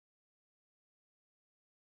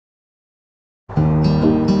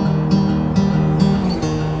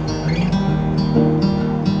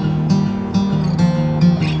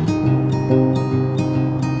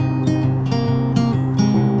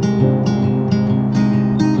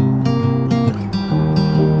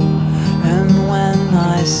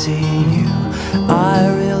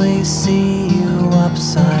only see you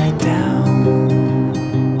upside down.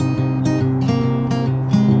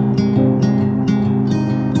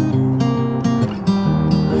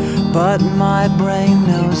 But my brain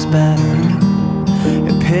knows better.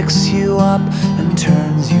 It picks you up and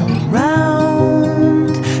turns you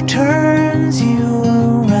around, turns you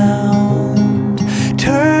around,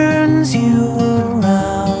 turns you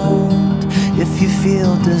around. If you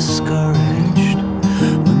feel discouraged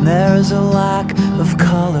when there's a lack of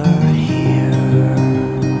color here,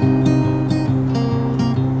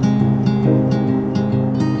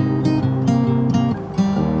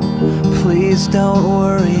 please don't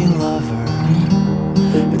worry, lover.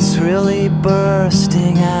 It's really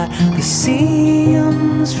bursting at the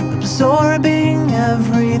seams from absorbing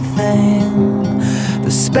everything.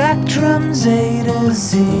 The spectrum's A to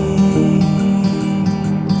Z.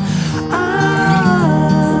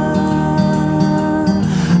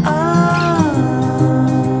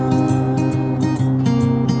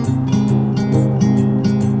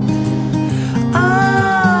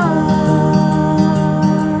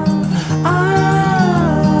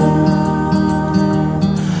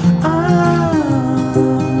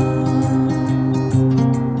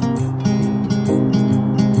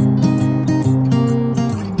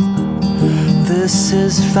 This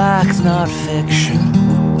is fact, not fiction,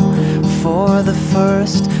 for the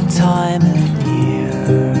first time in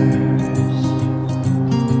years.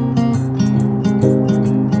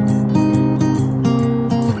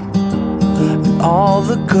 All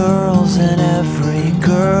the girls in every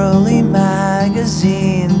girly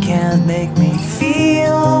magazine can't make me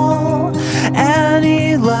feel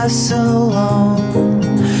any less alone.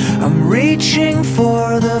 I'm reaching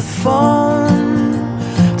for the phone,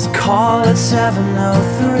 call it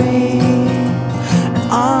 703,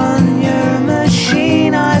 and on your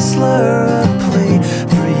machine I slur a plea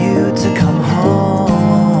for you to come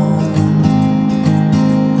home.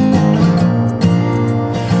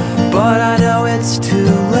 But I know it's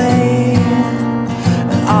too late,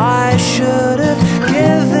 and I should have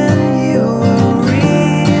given you a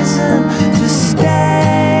reason to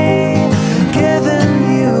stay, given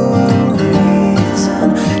you a reason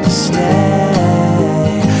to stay.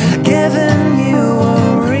 Giving you a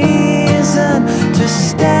reason to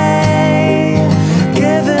stay,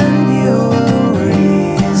 giving you a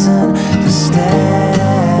reason to stay.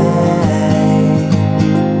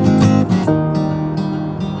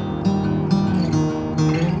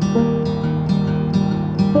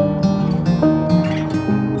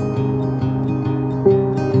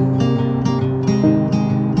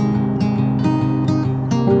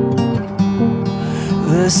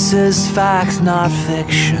 This is fact, not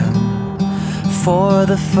fiction, for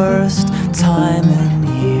the first time in